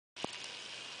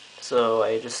So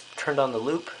I just turned on the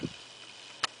loop.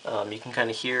 You can kind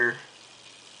of hear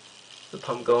the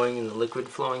pump going and the liquid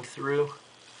flowing through.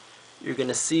 You're going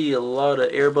to see a lot of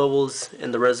air bubbles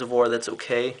in the reservoir. That's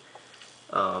okay.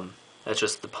 That's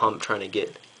just the pump trying to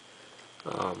get,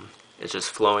 it's just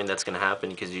flowing. That's going to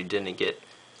happen because you didn't get,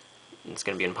 it's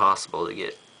going to be impossible to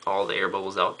get all the air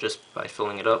bubbles out just by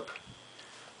filling it up.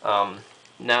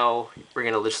 Now we're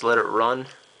going to just let it run.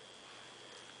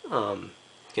 Going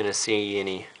to see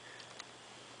any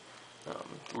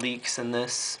leaks in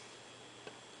this,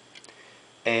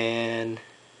 and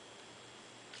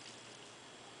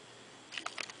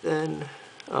then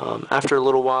after a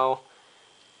little while,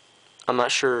 I'm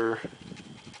not sure,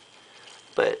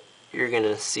 but you're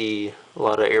gonna see a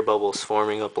lot of air bubbles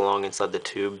forming up along inside the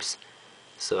tubes.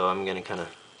 So I'm gonna kind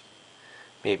of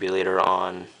maybe later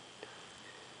on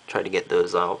try to get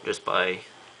those out just by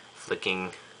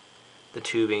flicking the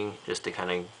tubing just to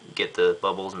kind of get the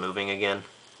bubbles moving again.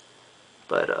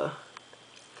 But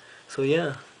so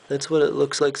yeah, that's what it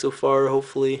looks like so far.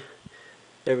 Hopefully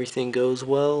everything goes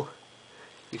well.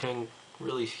 You can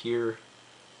really hear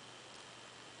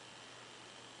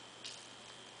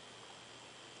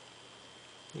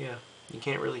you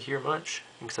can't really hear much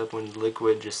except when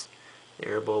liquid just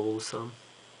air bubbles some.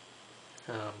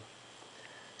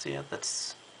 So yeah,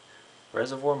 that's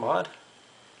reservoir mod.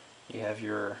 You have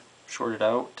your shorted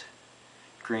out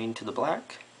green to the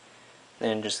black.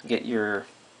 Then just get your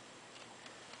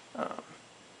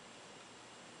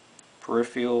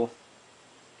peripheral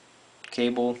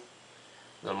cable,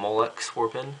 the Molex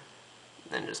 4-pin,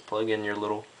 then just plug in your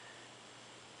little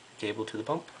cable to the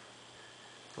pump.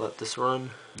 Let this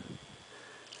run.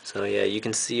 So yeah, you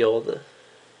can see all the,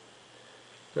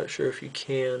 not sure if you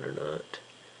can or not,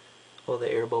 all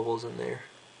the air bubbles in there.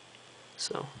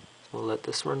 So we'll let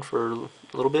this run for a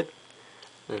little bit,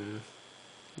 and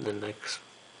then next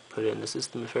put it in the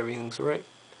system if everything's alright.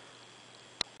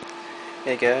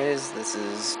 Hey guys, this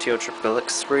is TO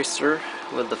Racer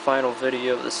with the final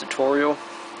video of this tutorial.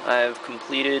 I've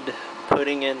completed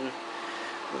putting in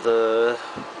the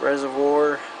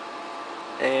reservoir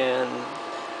and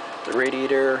the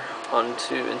radiator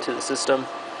into the system.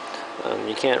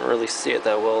 You can't really see it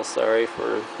that well, sorry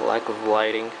for lack of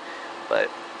lighting, but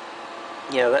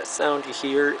yeah, that sound you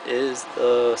hear is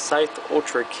the Scythe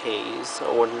Ultra K's.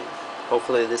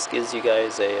 Hopefully this gives you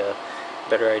guys a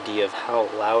better idea of how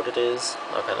loud it is.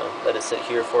 I'll kind of let it sit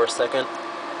here for a second.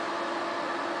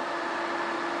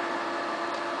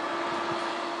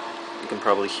 You can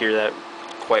probably hear that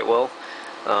quite well.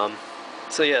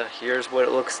 So yeah, here's what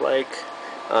it looks like.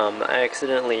 I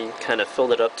accidentally kind of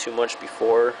filled it up too much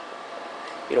before.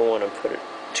 You don't want to put it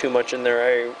too much in there,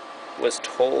 I was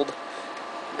told.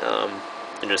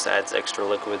 It just adds extra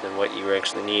liquid than what you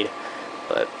actually need.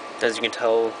 But as you can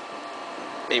tell,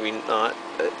 maybe not,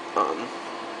 but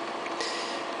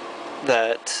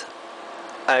that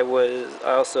I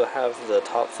also have the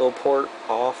top fill port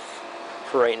off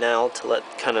for right now to let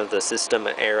kind of the system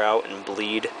air out and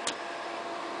bleed.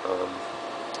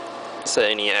 So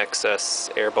any excess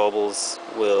air bubbles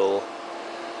will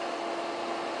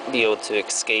be able to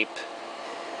escape.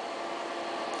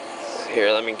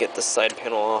 Here, let me get the side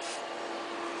panel off.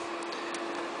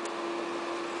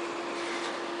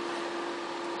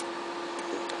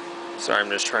 Sorry, I'm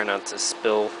just trying not to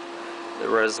spill the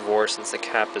reservoir since the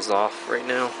cap is off right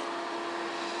now.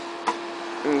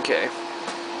 Okay.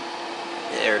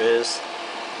 There it is.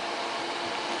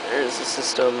 There's the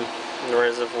system and the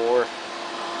reservoir.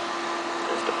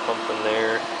 There's the pump in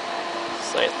there.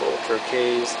 Scythe Ultra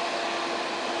K's.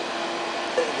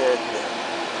 And then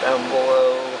down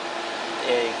below,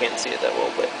 yeah, you can't see it that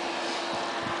well, but.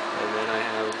 And then I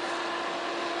have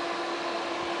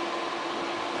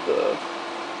the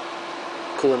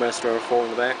Cooler Master R4 in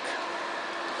the back.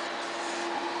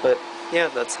 But yeah,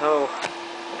 that's how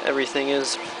everything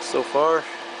is so far.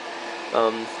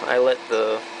 I let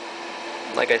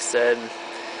like I said,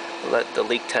 let the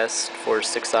leak test for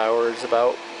 6 hours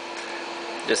about,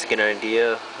 just to get an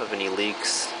idea of any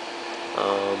leaks.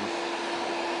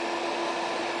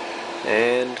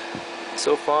 And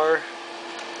so far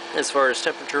as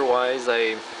temperature wise,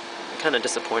 I'm kind of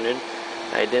disappointed.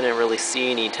 I didn't really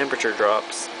see any temperature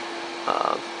drops.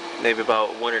 Maybe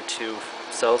about 1 or 2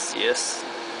 Celsius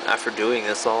after doing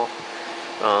this all.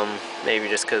 Maybe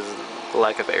just because the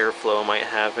lack of airflow I might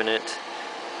have in it.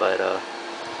 But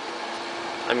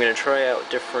I'm going to try out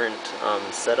different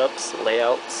setups,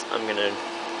 layouts. I'm going to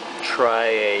try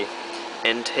a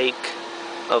intake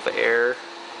of air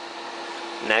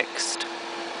next.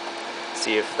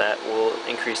 See if that will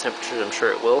increase temperature. I'm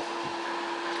sure it will.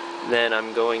 Then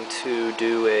I'm going to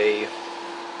do a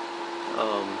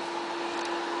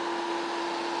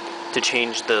to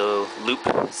change the loop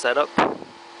setup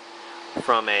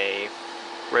from a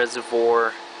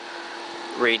reservoir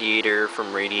radiator,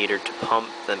 from radiator to pump,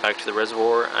 then back to the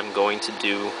reservoir. I'm going to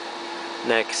do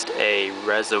next a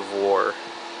reservoir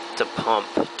to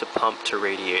pump to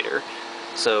radiator.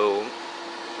 So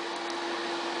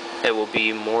it will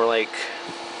be more like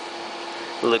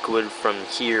liquid from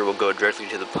here will go directly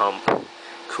to the pump,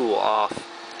 cool off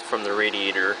from the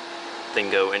radiator, then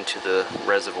go into the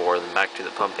reservoir, then back to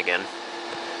the pump again,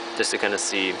 just to kind of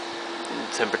see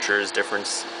temperatures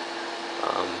difference,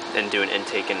 and do an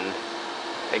intake and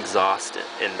exhaust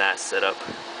in that setup,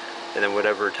 and then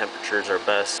whatever temperatures are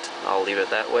best, I'll leave it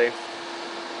that way.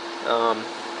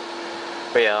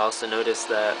 But yeah, I also noticed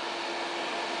that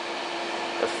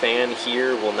a fan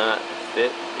here will not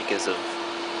fit because of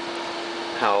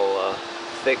how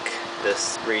thick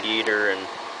this radiator and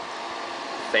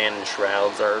fan and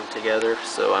shrouds are together,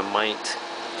 so I might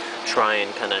try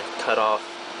and kind of cut off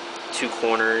two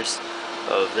corners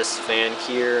of this fan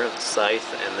here, the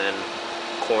scythe, and then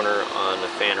corner on the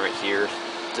fan right here,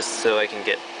 just so I can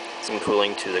get some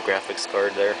cooling to the graphics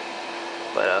card there.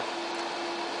 But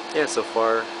yeah, so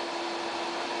far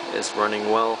it's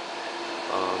running well.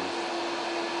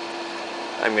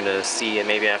 I'm gonna see, and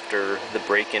maybe after the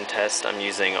break-in test, I'm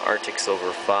using Arctic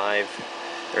Silver 5.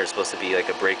 There's supposed to be like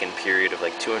a break-in period of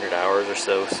like 200 hours or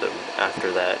so, so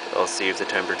after that I'll see if the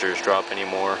temperatures drop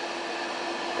anymore,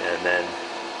 and then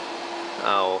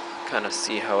I'll kind of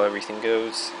see how everything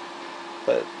goes.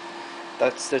 But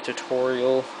that's the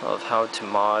tutorial of how to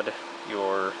mod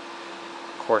your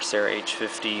Corsair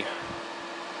H50.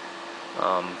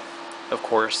 Of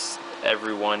course,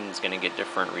 everyone's going to get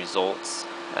different results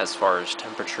as far as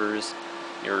temperatures.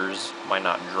 Yours might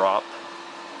not drop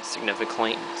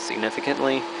significantly,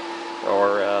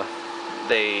 or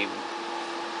they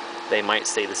might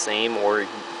stay the same or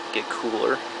get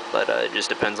cooler, but it just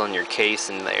depends on your case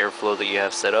and the airflow that you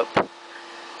have set up.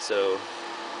 So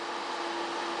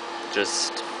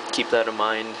just keep that in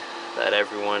mind, that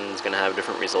everyone's gonna have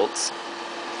different results.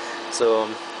 So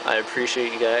I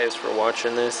appreciate you guys for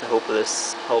watching this. I hope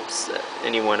this helps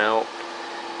anyone out.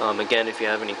 Again, if you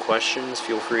have any questions,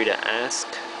 feel free to ask.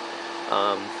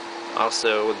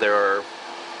 Also,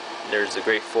 there's a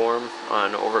great forum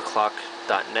on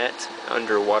overclock.net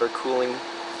under water cooling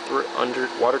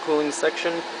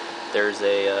section. There's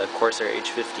a Corsair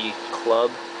H50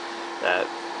 club that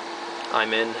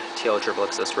I'm in,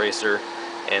 TLXXS Racer,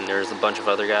 and there's a bunch of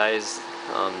other guys.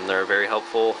 They're very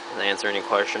helpful and answer any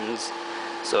questions.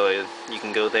 So you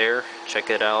can go there, check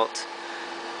it out.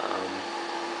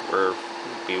 We're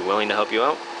be willing to help you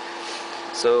out.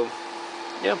 So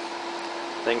yeah,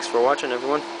 thanks for watching,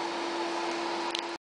 everyone.